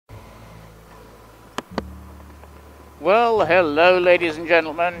Well, hello ladies and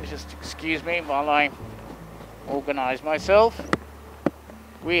gentlemen, just excuse me while I organise myself.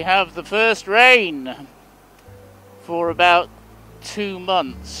 We have the first rain for about 2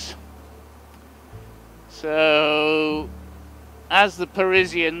 months. So, as the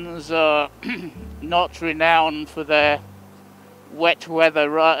Parisians are not renowned for their wet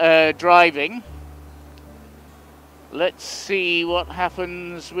weather driving, let's see what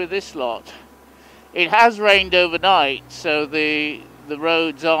happens with this lot. It has rained overnight, so the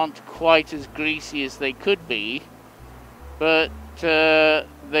roads aren't quite as greasy as they could be, but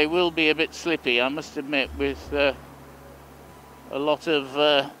they will be a bit slippy, I must admit, with a lot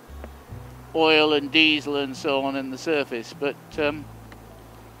of oil and diesel and so on in the surface. But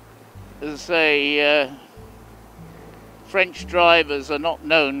as I say, French drivers are not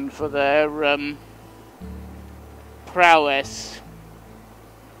known for their prowess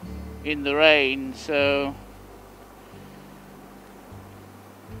in the rain, so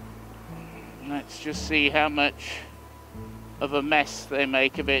let's just see how much of a mess they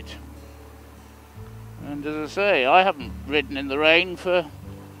make of it. And as I say, I haven't ridden in the rain for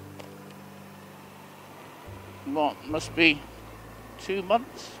what must be 2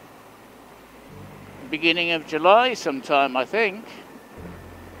 months, beginning of July sometime, I think,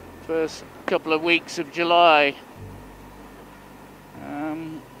 first couple of weeks of July.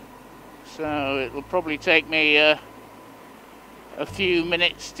 So it will probably take me a few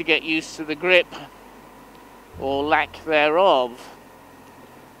minutes to get used to the grip, or lack thereof.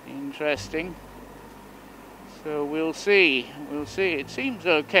 Interesting. So we'll see. It seems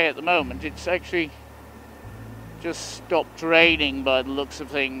okay at the moment. It's actually just stopped raining by the looks of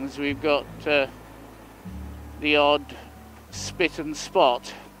things. We've got the odd spit and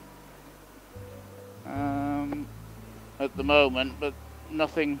spot at the moment, but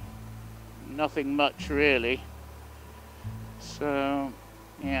nothing much really. So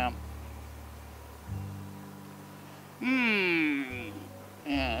yeah.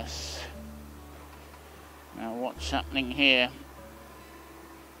 Yes. Now what's happening here?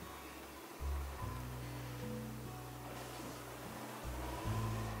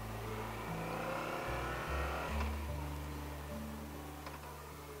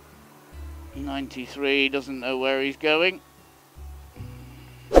 '93 doesn't know where he's going.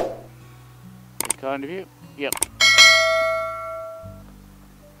 Kind of you. Yep.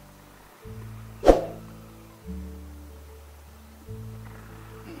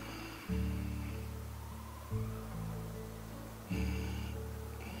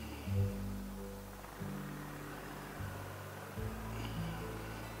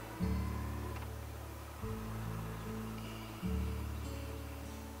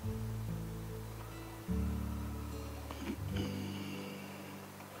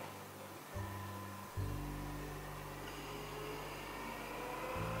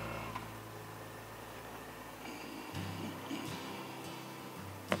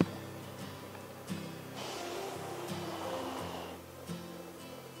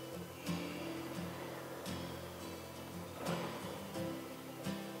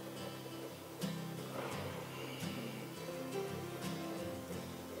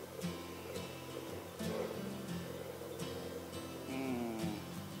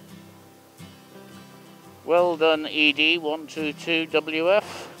 Well done, ED122WF,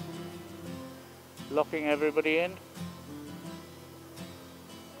 locking everybody in.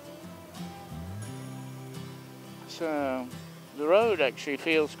 So the road actually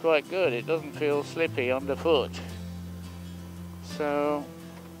feels quite good. It doesn't feel slippy underfoot. So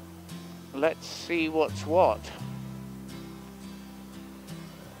let's see what's what.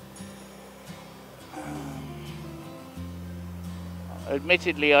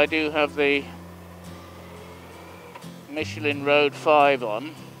 Admittedly, I do have the Michelin Road 5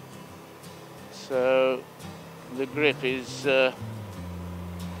 on, so the grip is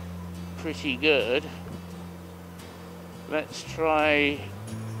pretty good. Let's try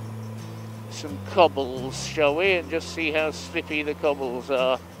some cobbles, shall we, and just see how slippy the cobbles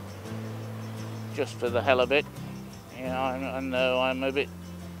are, just for the hell of it. Yeah, I know I'm a bit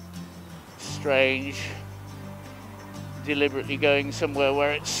strange, deliberately going somewhere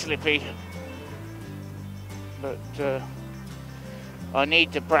where it's slippy. But I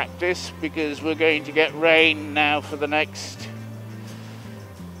need to practice, because we're going to get rain now for the next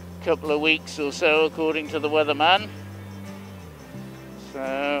couple of weeks or so, according to the weatherman.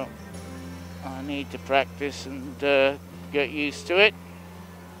 So I need to practice and get used to it.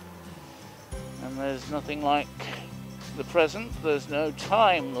 And there's nothing like the present. There's no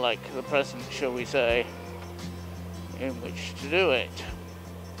time like the present, shall we say, in which to do it.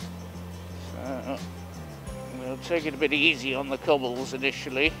 So we'll take it a bit easy on the cobbles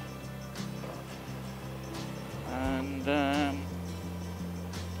initially, and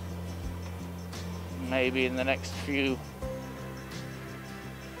maybe in the next few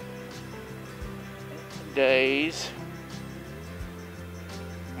days,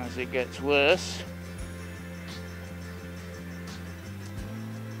 as it gets worse,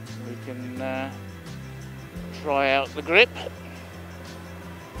 we can try out the grip.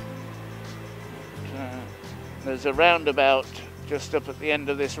 There's a roundabout just up at the end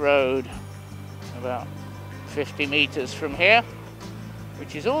of this road, about 50 meters from here,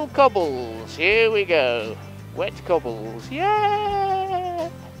 which is all cobbles. Here we go, wet cobbles,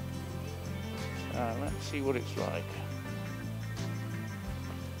 yeah! So let's see what it's like.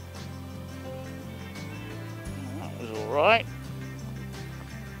 That was all right.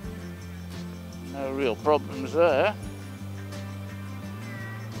 No real problems there.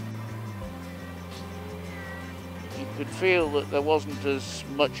 You could feel that there wasn't as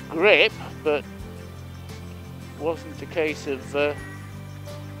much grip, but it wasn't a case of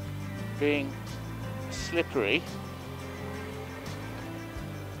being slippery.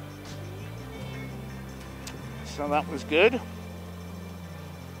 So that was good.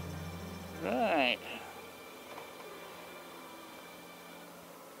 Right.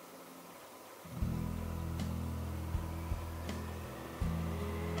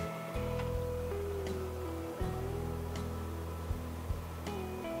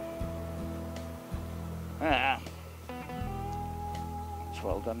 It's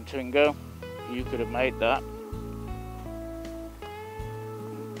well done, Twingo. You could have made that.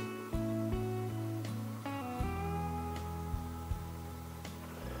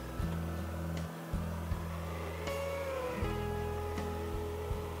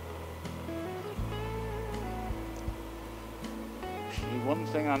 Actually, one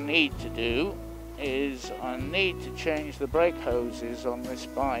thing I need to do is I need to change the brake hoses on this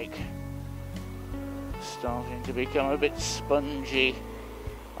bike. Starting to become a bit spongy.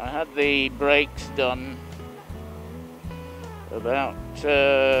 I had the brakes done about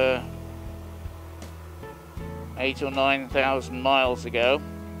 8,000 or 9,000 miles ago,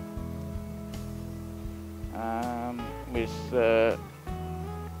 with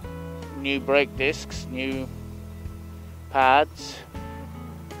new brake discs, new pads,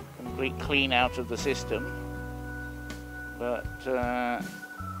 complete clean out of the system. But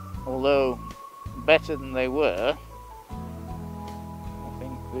although better than they were, I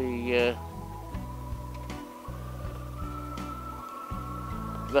think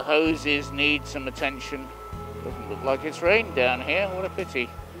the hoses need some attention. Doesn't look like it's rained down here. What a pity.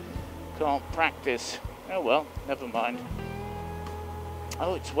 Can't practice. Oh well, never mind.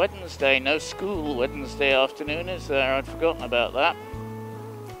 Oh, it's Wednesday. No school Wednesday afternoon, is there? I'd forgotten about that.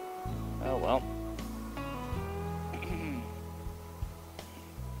 Oh well.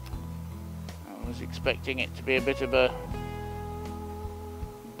 I was expecting it to be a bit of a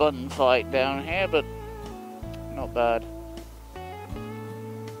bun fight down here, but not bad.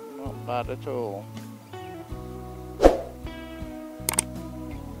 Not bad at all.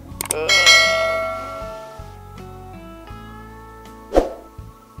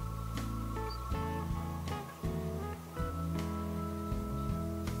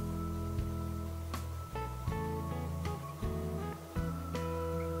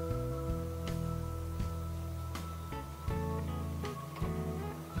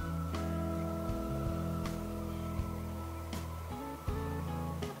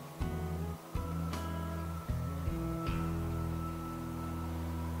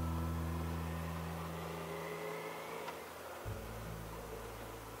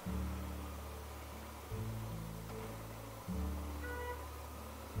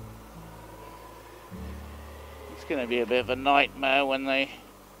 It's going to be a bit of a nightmare when they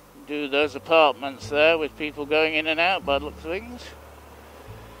do those apartments there with people going in and out by the looks of things.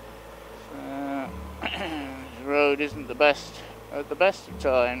 The road isn't the best at the best of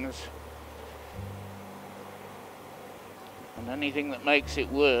times, and anything that makes it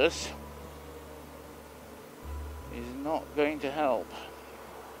worse is not going to help.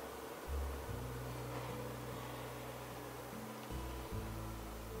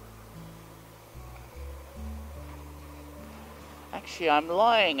 Actually, I'm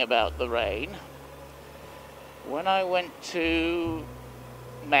lying about the rain. When I went to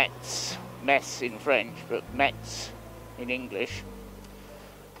Metz in French, but Metz in English,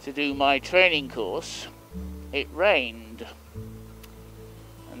 to do my training course, it rained.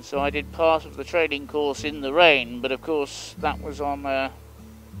 And so I did part of the training course in the rain, but of course that was on a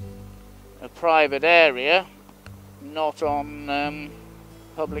private area, not on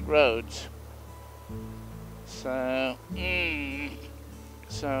public roads. So,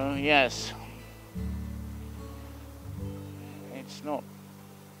 so yes, it's not.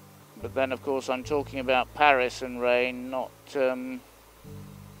 But then, of course, I'm talking about Paris and rain, not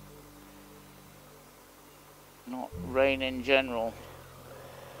rain in general.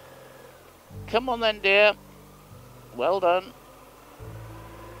 Come on then, dear. Well done.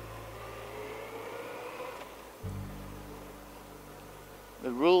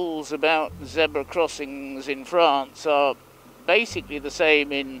 The rules about zebra crossings in France are basically the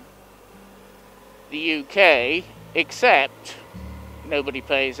same in the UK, except nobody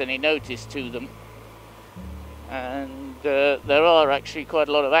pays any notice to them. And there are actually quite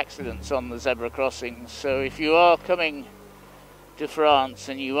a lot of accidents on the zebra crossings. So if you are coming to France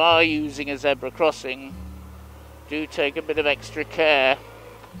and you are using a zebra crossing, do take a bit of extra care,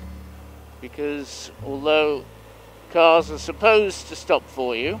 because although cars are supposed to stop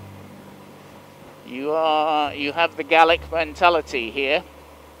for you, you have the Gallic mentality here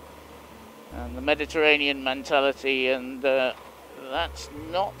and the Mediterranean mentality, and that's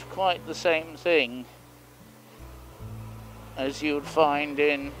not quite the same thing as you would find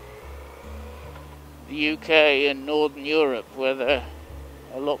in the UK and Northern Europe, where they're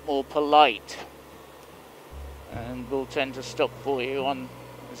a lot more polite and will tend to stop for you on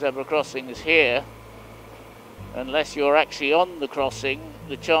zebra crossings. Here, unless you're actually on the crossing,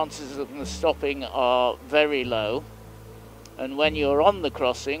 the chances of them stopping are very low, and when you're on the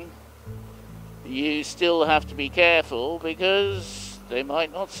crossing you still have to be careful because they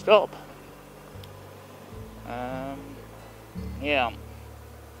might not stop. Yeah,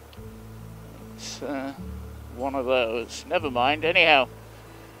 it's one of those. Never mind. Anyhow,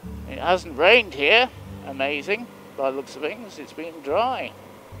 it hasn't rained here. Amazing, by the looks of things. It's been dry.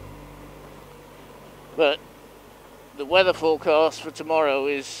 But the weather forecast for tomorrow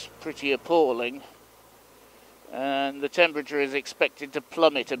is pretty appalling, and the temperature is expected to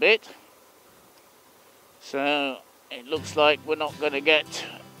plummet a bit. So it looks like we're not going to get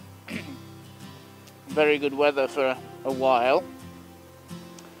very good weather for a while.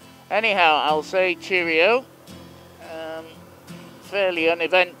 Anyhow, I'll say cheerio. Fairly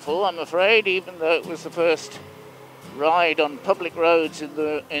uneventful, I'm afraid, even though it was the first ride on public roads in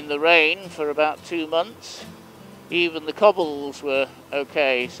the rain for about 2 months. Even the cobbles were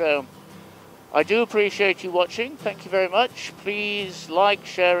okay. So I do appreciate you watching. Thank you very much. Please like,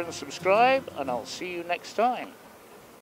 share and subscribe, and I'll see you next time.